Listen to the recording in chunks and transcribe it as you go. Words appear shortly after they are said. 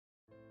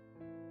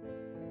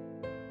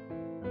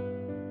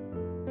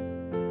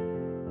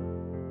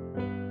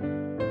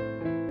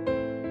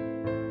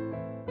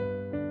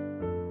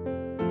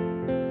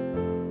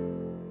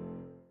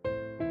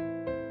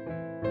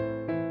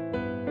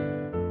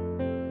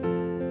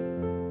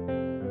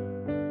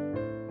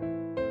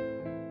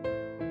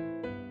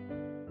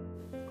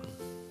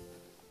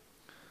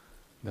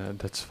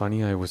That's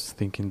funny. I was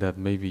thinking that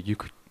maybe you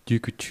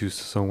could choose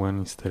someone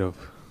instead of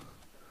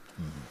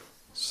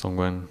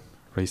someone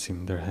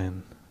raising their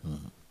hand.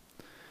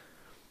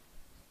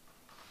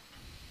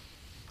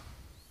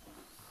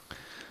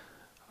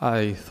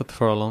 I thought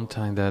for a long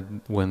time that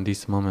when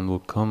this moment will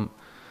come,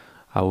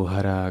 I will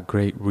have a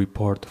great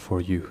report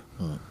for you.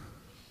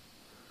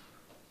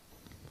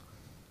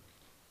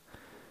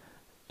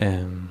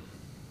 And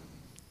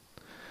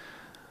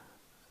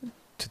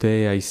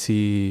today I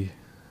see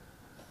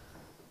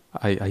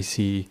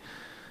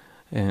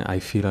and I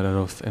feel a lot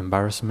of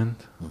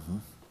embarrassment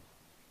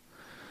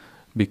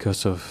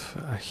because of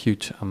a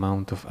huge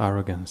amount of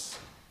arrogance.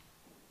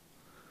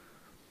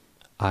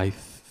 I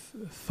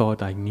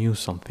thought I knew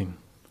something.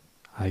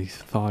 I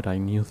thought I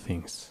knew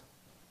things.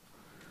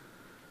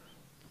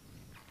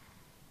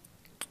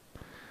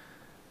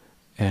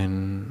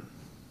 And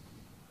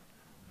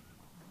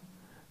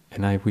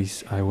I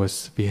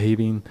was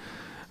behaving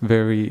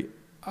very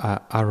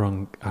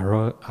arrogant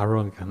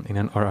in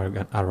an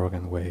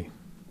arrogant way.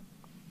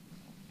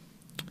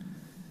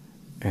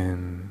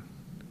 And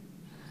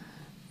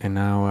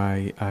now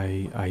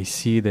I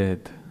see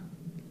that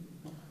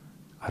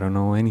I don't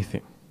know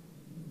anything.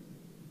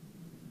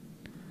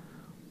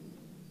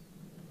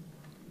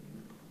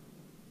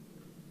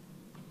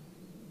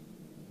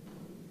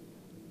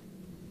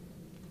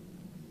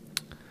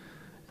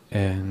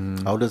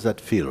 And how does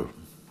that feel?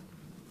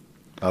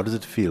 How does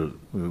it feel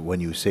when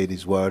you say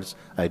these words,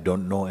 I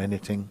don't know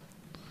anything,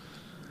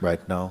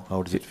 right now?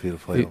 How does it feel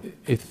for you?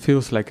 It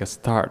feels like a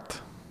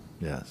start.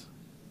 Yes.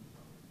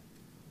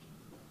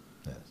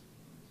 Yes.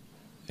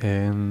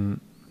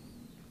 And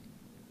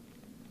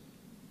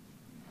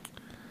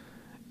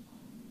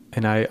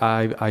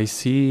I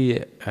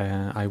see,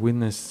 I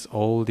witness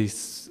all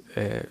these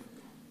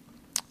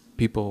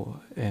people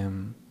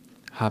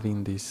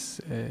having this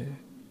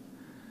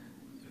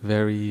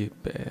very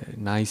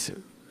nice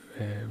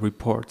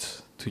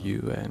reports to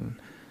you, and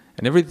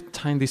every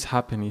time this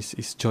happens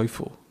is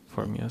joyful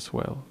for me as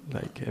well.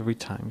 Like every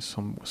time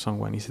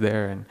someone is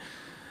there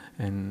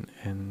and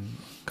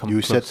come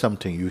you close. Said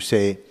something. You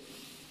say,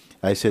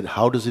 I said,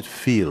 how does it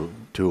feel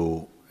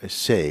to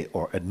say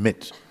or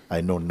admit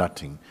I know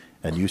nothing?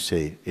 And you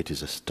say it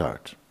is a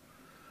start.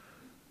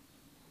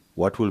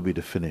 What will be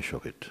the finish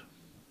of it?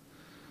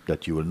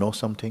 That you will know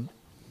something?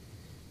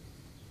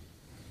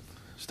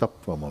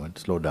 Stop for a moment,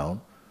 slow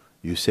down.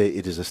 You say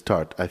it is a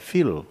start. I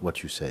feel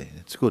what you say.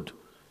 It's good.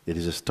 It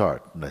is a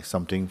start, like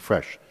something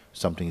fresh,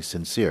 something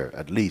sincere,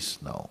 at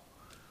least now.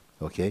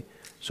 Okay?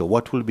 So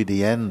what will be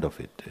the end of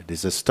it? It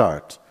is a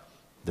start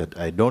that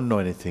I don't know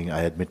anything.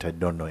 I admit I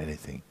don't know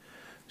anything.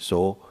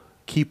 So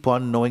keep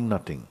on knowing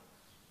nothing.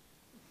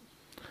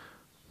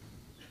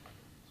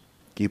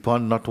 Keep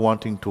on not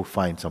wanting to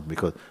find something,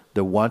 because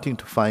the wanting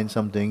to find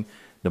something,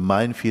 the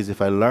mind feels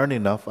if I learn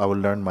enough, I will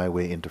learn my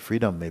way into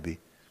freedom maybe.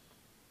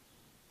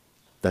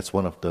 That's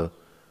one of the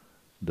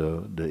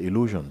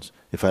illusions.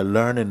 If I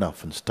learn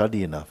enough and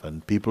study enough,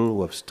 and people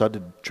who have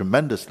studied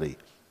tremendously,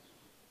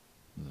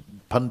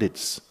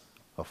 pundits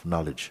of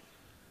knowledge,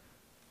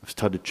 have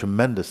studied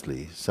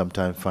tremendously,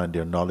 sometimes find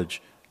their knowledge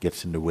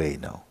gets in the way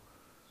now.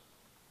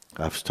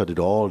 I've studied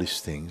all these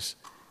things,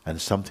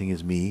 and something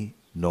in me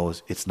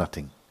knows it's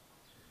nothing.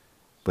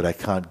 But I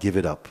can't give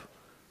it up,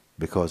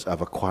 because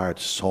I've acquired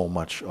so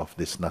much of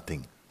this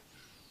nothing.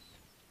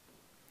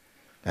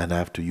 And I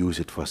have to use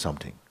it for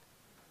something.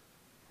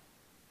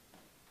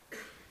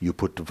 You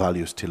put the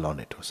value still on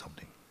it or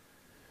something.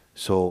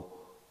 So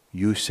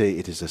you say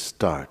it is a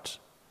start,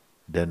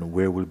 then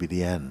where will be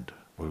the end?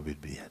 Where will be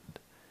the end?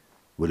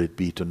 Will it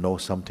be to know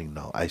something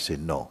now? I say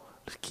no.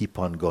 Keep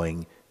on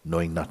going,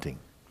 knowing nothing.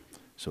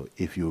 So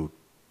if you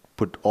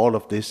put all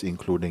of this,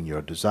 including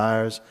your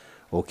desires,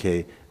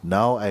 okay,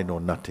 now I know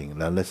nothing.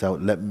 Now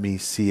let me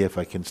see if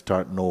I can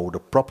start know the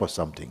proper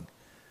something.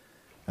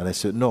 And I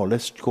said, no,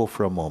 let's go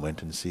for a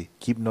moment and see.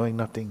 Keep knowing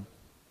nothing.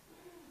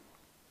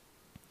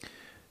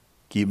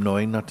 Keep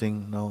knowing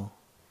nothing, no.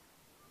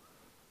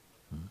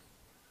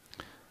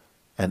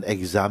 And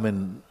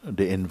examine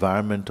the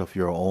environment of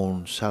your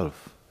own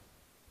self.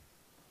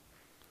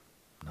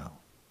 No.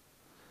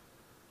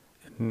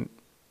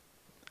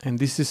 And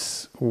this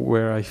is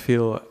where I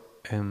feel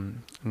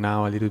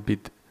now a little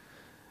bit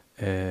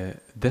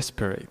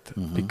desperate,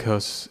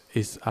 because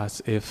it's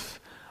as if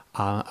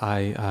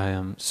I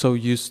am so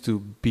used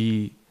to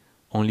be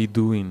only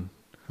doing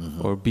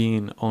or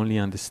being only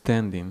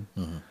understanding.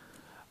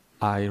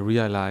 I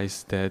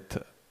realize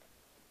that,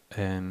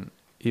 and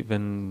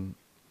even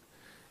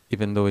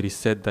though it is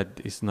said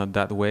that it's not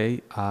that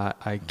way,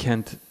 I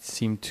can't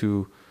seem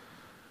to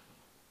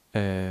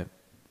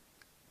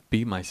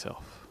be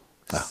myself.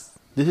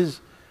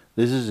 This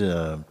is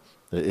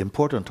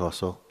important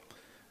also,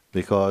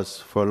 because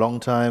for a long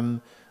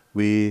time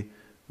we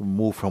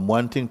move from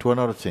one thing to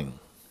another thing.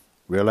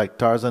 We're like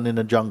Tarzan in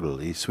the jungle.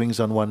 He swings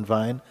on one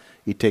vine,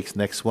 he takes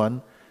next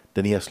one,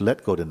 then he has to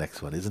let go the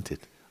next one, isn't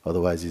it?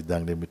 Otherwise he's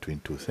dangling between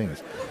two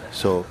things.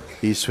 So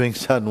he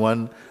swings on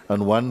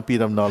one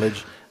piece of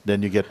knowledge,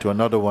 then you get to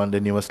another one,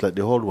 then you must let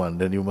the whole one,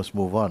 then you must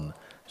move on.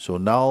 So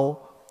now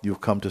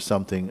you've come to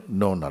something,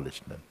 no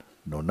knowledge then,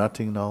 no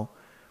nothing now,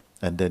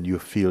 and then you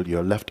feel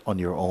you're left on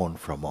your own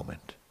for a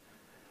moment.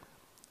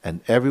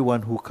 And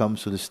everyone who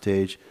comes to the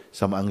stage,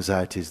 some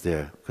anxiety is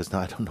there, because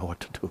now I don't know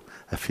what to do.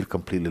 I feel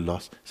completely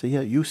lost. So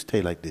yeah, you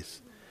stay like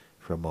this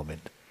for a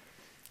moment.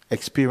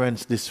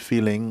 Experience this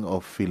feeling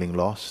of feeling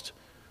lost,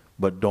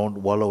 but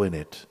don't wallow in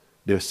it.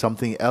 There's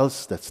something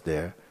else that's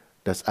there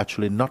that's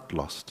actually not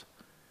lost.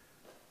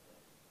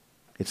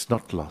 It's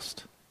not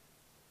lost.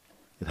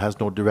 It has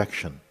no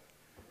direction.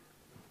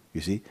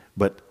 You see?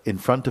 But in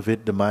front of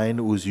it, the mind,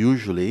 who's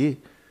usually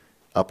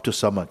up to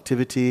some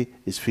activity,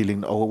 is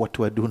feeling, oh, what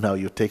do I do now?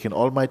 You're taking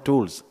all my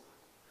tools.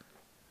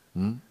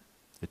 You're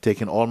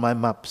taking all my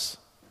maps,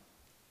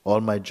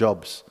 all my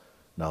jobs.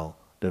 Now,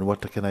 then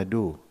what can I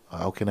do?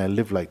 How can I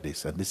live like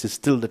this? And this is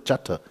still, the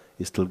chatter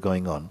is still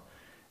going on.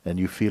 And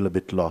you feel a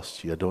bit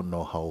lost. I don't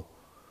know how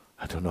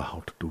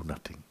to do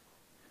nothing.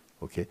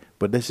 Okay?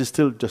 But this is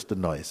still just a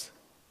noise.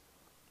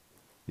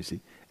 You see?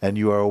 And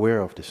you are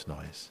aware of this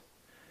noise.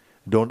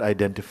 Don't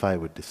identify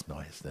with this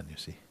noise, then, you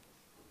see.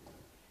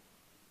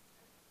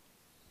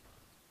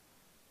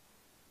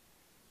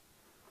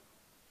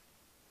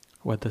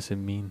 What does it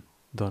mean,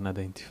 don't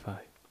identify?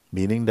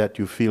 Meaning that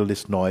you feel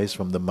this noise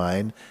from the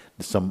mind,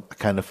 some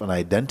kind of an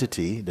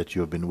identity that you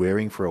have been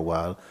wearing for a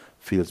while,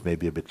 feels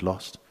maybe a bit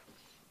lost.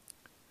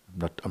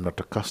 I'm not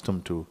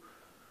accustomed to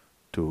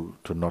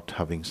not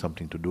having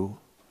something to do.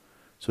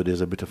 So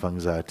there's a bit of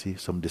anxiety,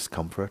 some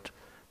discomfort.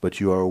 But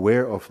you are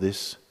aware of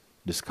this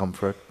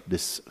discomfort,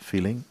 this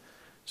feeling.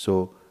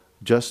 So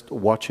just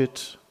watch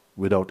it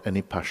without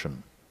any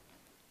passion.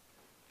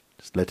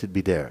 Just let it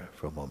be there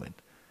for a moment.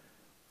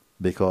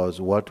 Because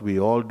what we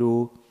all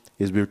do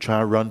is we try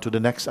to run to the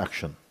next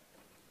action.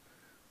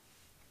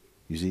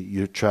 You see,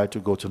 you try to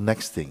go to the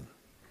next thing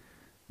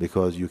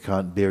because you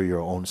can't bear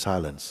your own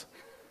silence.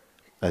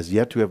 As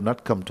yet we have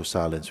not come to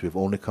silence, we've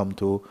only come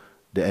to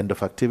the end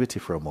of activity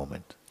for a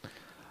moment.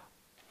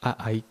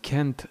 I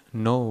can't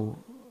know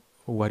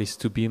what is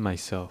to be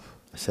myself.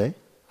 Say?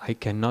 I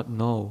cannot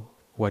know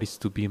what is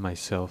to be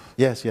myself.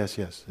 Yes.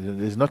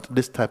 It's not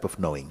this type of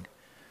knowing.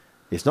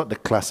 It's not the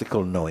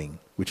classical knowing,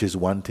 which is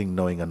one thing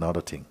knowing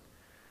another thing.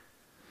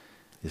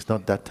 It's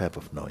not that type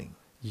of knowing.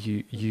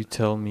 You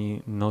tell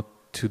me not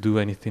to do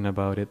anything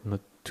about it,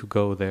 not to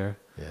go there.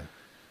 Yeah.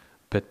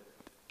 But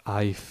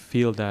I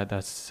feel that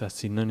that's a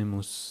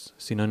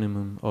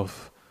synonym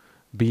of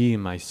being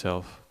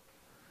myself.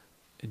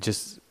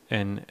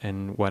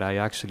 And what I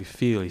actually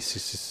feel is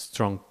just a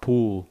strong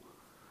pull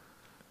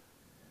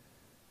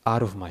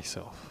out of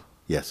myself.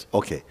 Yes,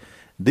 okay.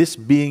 This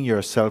being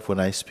yourself,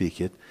 when I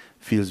speak it,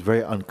 feels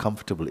very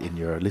uncomfortable in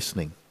your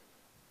listening.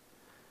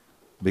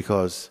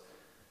 Because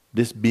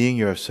this being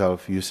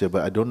yourself, you say,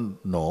 but I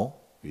don't know,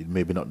 it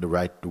may be not the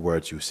right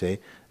words you say,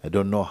 I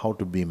don't know how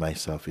to be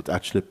myself. It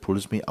actually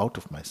pulls me out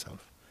of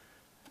myself.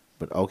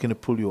 But how can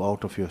it pull you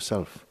out of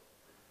yourself?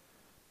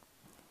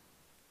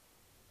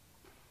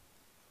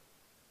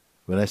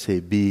 When I say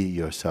be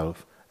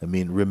yourself, I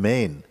mean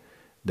remain.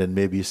 Then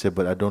maybe you say,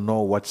 but I don't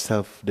know what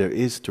self there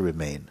is to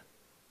remain.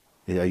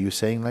 Are you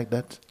saying like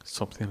that?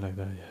 Something like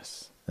that,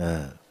 yes.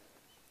 And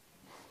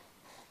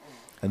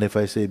if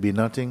I say be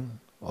nothing,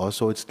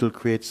 also it still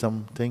creates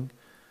something.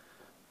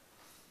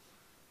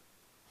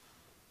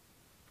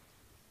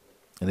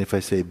 And if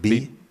I say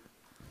be,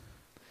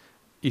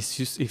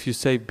 if you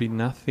say be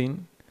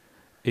nothing,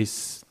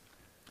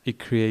 it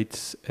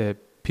creates a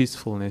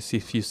peacefulness.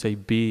 If you say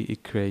be,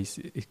 it creates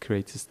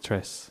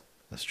stress.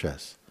 A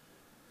stress.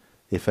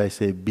 If I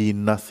say be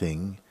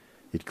nothing,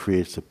 it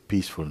creates a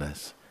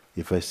peacefulness.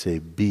 If I say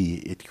be,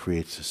 it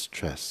creates a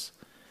stress.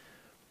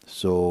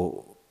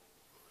 So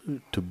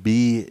to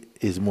be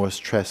is more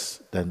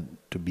stress than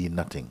to be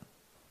nothing.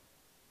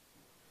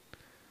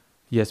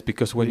 Yes,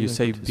 because when you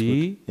say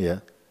be,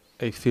 yeah,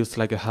 it feels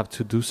like I have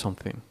to do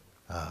something.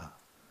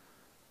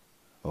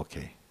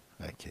 Okay.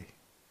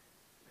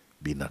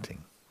 Be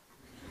nothing.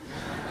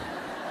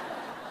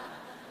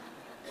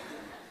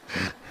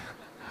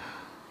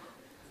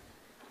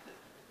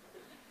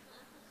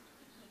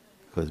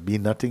 Because be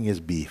nothing is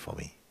be for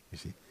me, you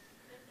see.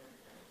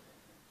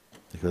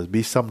 Because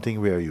be something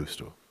we are used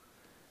to.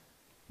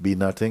 Be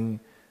nothing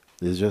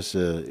is just,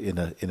 in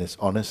its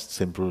honest,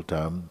 simple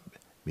term,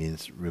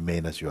 means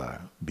remain as you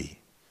are, be.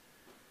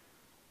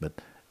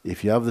 But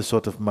if you have the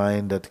sort of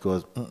mind that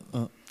goes,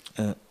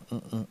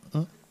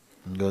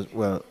 goes,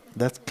 well,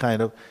 that's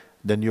kind of,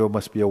 then you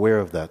must be aware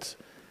of that.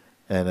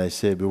 And I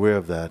say beware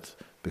of that,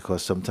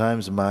 because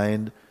sometimes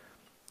mind,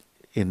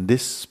 in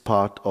this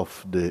part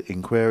of the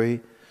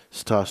inquiry,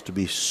 starts to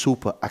be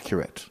super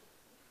accurate.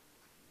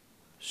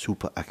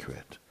 Super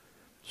accurate.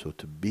 So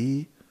to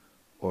be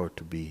or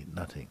to be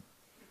nothing.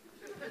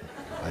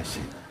 I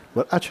see.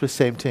 Well, actually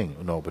same thing.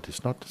 No, but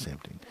it's not the same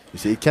thing. You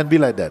see, it can be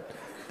like that.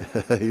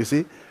 You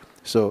see?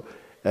 So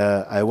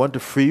I want to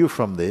free you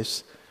from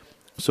this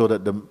so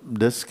that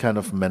this kind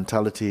of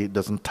mentality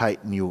doesn't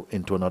tighten you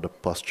into another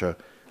posture,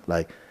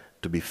 like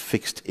to be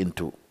fixed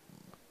into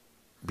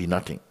be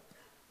nothing.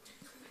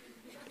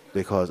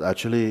 Because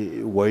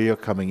actually where you're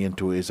coming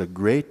into is a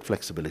great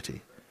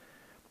flexibility,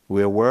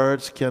 where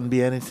words can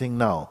be anything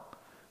now,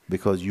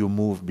 because you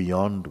move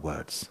beyond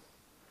words.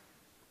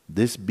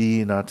 This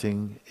be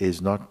nothing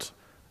is not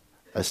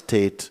a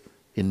state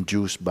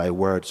induced by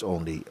words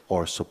only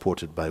or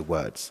supported by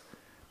words.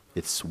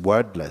 It's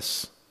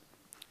wordless.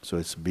 So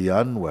it's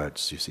beyond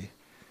words, you see.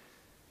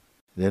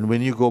 Then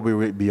when you go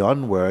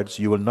beyond words,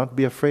 you will not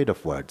be afraid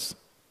of words.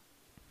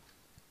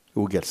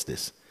 Who gets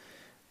this?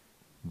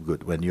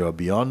 Good. When you are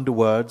beyond the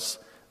words,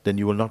 then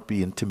you will not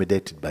be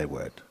intimidated by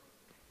word.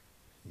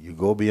 You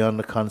go beyond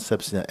the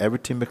concepts, and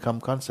everything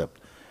become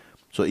concept.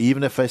 So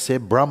even if I say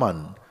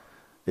Brahman,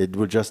 it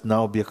will just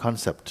now be a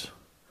concept.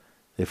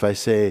 If I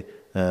say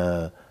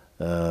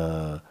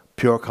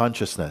pure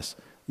consciousness,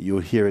 you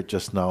hear it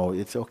just now,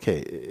 it's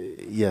okay.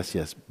 Yes,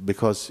 yes,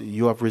 because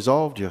you have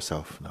resolved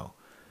yourself now.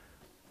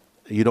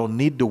 You don't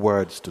need the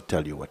words to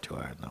tell you what you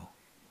are now.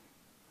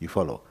 You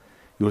follow?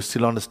 You will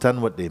still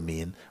understand what they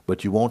mean,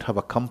 but you won't have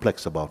a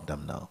complex about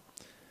them now.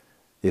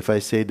 If I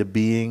say the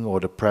being or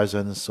the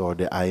presence or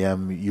the I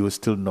am, you will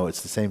still know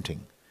it's the same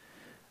thing.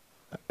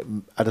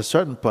 At a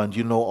certain point,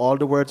 you know all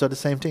the words are the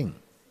same thing.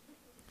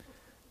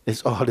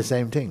 It's all the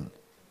same thing.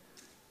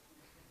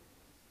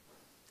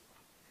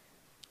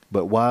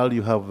 But while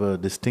you have a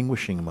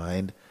distinguishing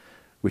mind,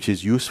 which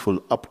is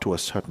useful up to a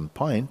certain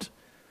point,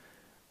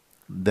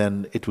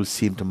 then it will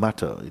seem to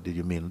matter. Did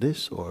you mean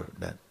this or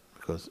that?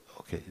 Because,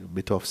 okay, a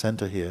bit off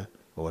center here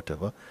or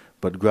whatever.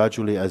 But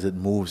gradually as it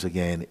moves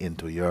again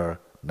into your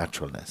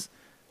naturalness,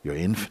 your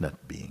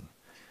infinite being,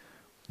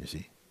 you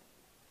see.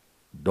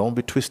 Don't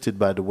be twisted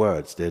by the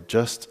words. They're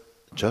just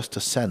a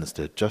sense.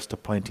 They're just a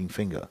pointing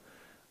finger.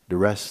 The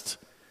rest,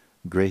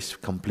 grace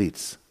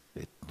completes.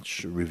 It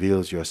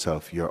reveals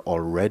yourself. Your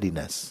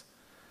alreadiness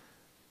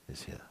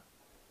is here.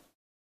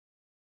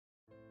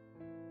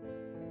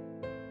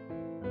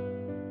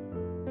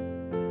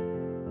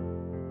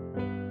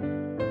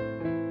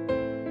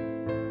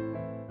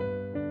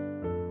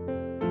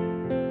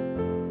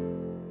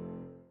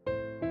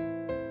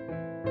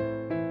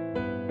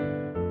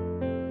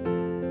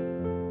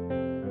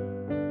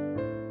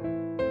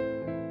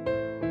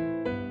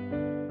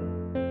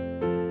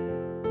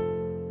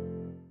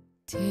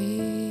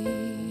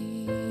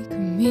 Take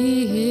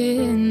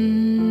me